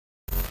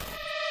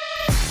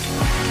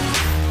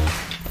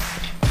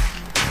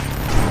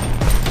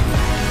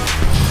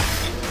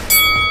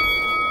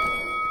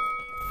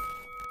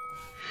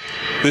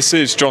This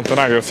is Jonathan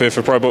Agarth here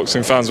for Pro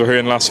Boxing Fans. We're here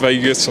in Las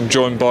Vegas. I'm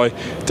joined by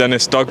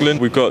Denis Douglin.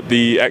 We've got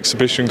the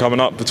exhibition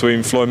coming up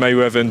between Floyd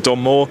Mayweather and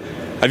Don Moore.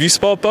 Have you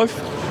sparred both?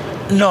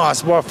 No, I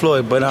sparred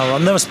Floyd, but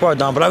I've never sparred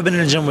Don. But I've been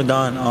in the gym with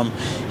Don.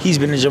 He's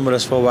been in the gym with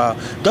us for a while.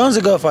 Don's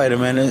a good fighter,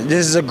 man.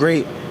 This is a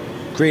great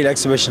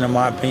exhibition in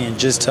my opinion.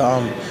 Just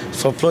to,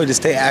 for Floyd to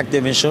stay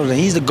active and show that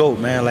he's the GOAT,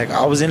 man. Like,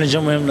 I was in the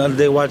gym with him the other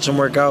day watching him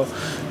work out.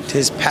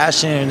 His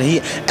passion,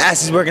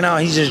 as he's working out,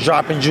 he's just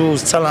dropping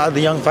jewels, telling other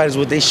young fighters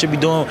what they should be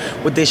doing,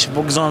 what they should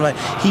focus on. Like,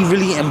 he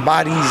really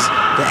embodies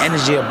the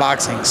energy of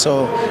boxing.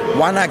 So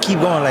why not keep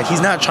going? Like,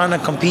 he's not trying to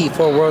compete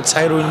for a world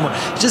title anymore.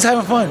 He's just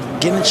having fun,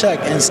 getting a check,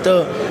 and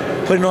still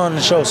putting on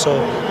the show. So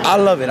I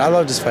love it. I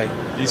love this fight.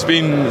 He's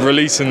been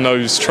releasing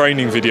those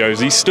training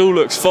videos. He still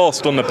looks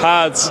fast on the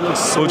pads.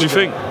 What do you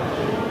think?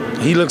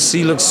 He looks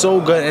so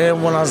good,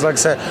 and when I was, like I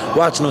said,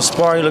 watching him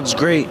spar, he looks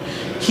great.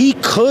 He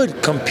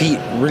could compete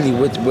really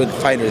with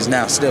fighters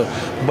now still,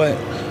 but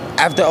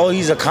after all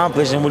he's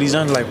accomplished and what he's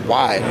done, like,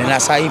 why? And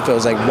that's how he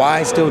feels. Like,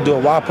 why still do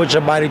it? Why put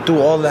your body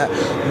through all that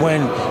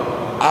when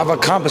I've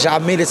accomplished it?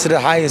 I've made it to the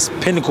highest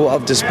pinnacle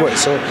of the sport,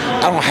 so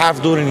I don't have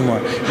to do it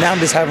anymore. Now I'm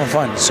just having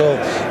fun. So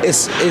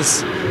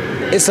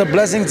it's a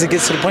blessing to get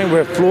to the point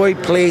where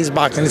Floyd plays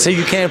boxing. They say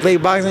you can't play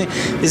boxing.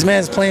 This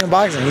man's playing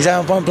boxing. He's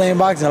having fun playing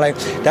boxing. Like,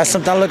 that's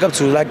something I look up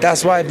to. Like,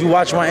 that's why if you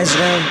watch my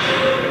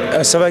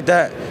Instagram, stuff like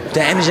that,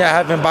 the energy I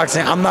have in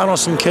boxing, I'm not on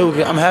some kill.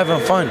 I'm having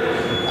fun.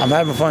 I'm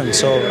having fun.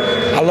 So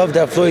I love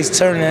that Floyd's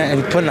turning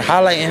and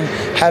highlighting,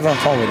 having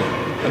fun with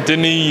it.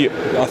 Didn't he,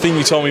 I think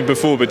you told me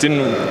before, but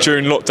during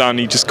lockdown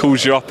he just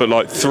calls you up at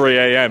like 3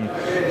 a.m.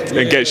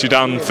 and gets you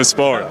down for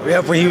sparring? Yeah,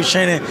 when he was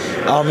training,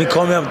 he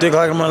called me up 3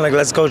 o'clock in the morning, like,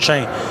 let's go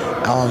train.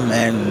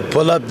 And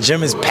pull up,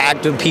 gym is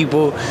packed with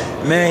people.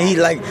 Man, he,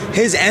 like,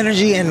 his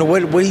energy and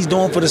what he's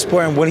doing for the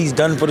sport and what he's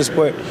done for the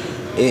sport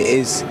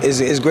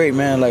is great,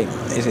 man. Like,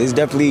 it's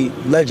definitely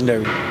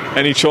legendary.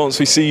 Any chance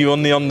we see you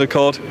on the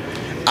undercard?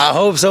 I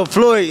hope so.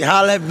 Floyd,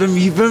 holla at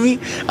me, you feel me?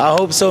 I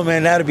hope so,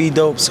 man. That'd be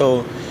dope.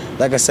 So,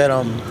 like I said,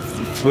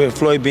 with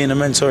Floyd being a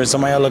mentor and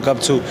somebody I look up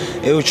to,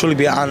 it would truly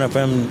be an honor for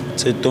him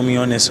to throw me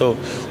on this. So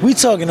we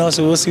talking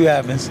also, we'll see what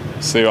happens.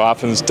 See what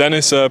happens.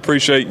 Denis,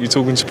 appreciate you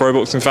talking to Pro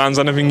Boxing Fans.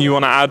 Anything you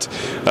want to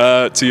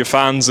add to your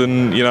fans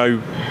and, you know,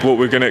 what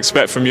we're going to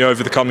expect from you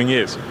over the coming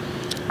years?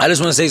 I just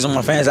want to say to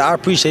my fans, I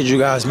appreciate you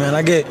guys, man.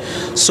 I get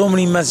so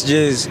many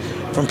messages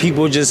from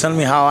people just telling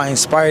me how I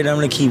inspired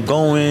them to keep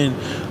going,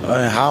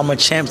 how I'm a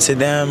champ to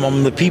them,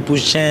 I'm the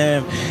people's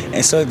champ,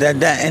 and so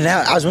and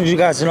I just want you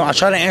guys to know, I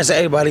try to answer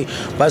everybody,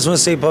 but I just want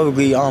to say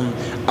publicly,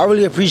 I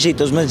really appreciate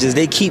those messages.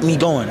 They keep me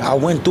going. I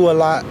went through a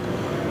lot,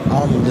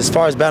 as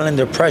far as battling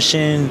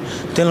depression,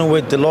 dealing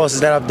with the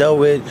losses that I've dealt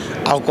with,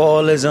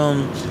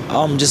 alcoholism,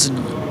 just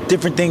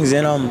different things,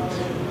 and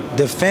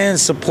the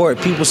fans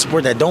support, people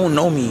support that don't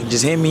know me,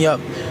 just hit me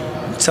up,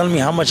 telling me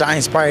how much I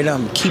inspire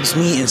them, keeps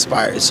me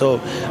inspired. So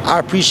I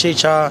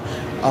appreciate y'all.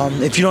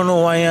 If you don't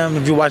know who I am,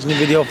 if you're watching the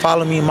video,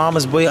 follow me,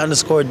 Mama's Boy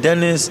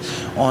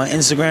 _Denis on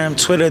Instagram,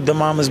 Twitter, The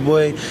Mama's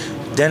Boy,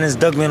 Denis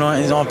Douglin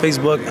on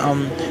Facebook.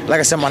 Like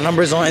I said, my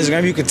number is on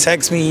Instagram. You can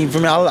text me. For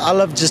me, I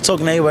love just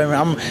talking to anybody.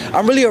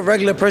 I'm really a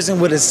regular person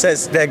with a set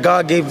that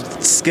God gave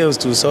skills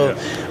to. So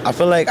I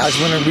feel like I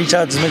just want to reach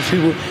out to as many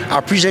people. I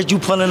appreciate you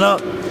pulling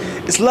up.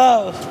 It's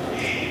love.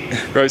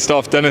 Great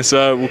stuff, Denis.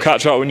 We'll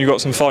catch up when you got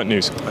some fight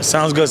news.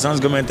 Sounds good,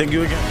 man. Thank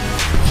you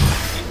again.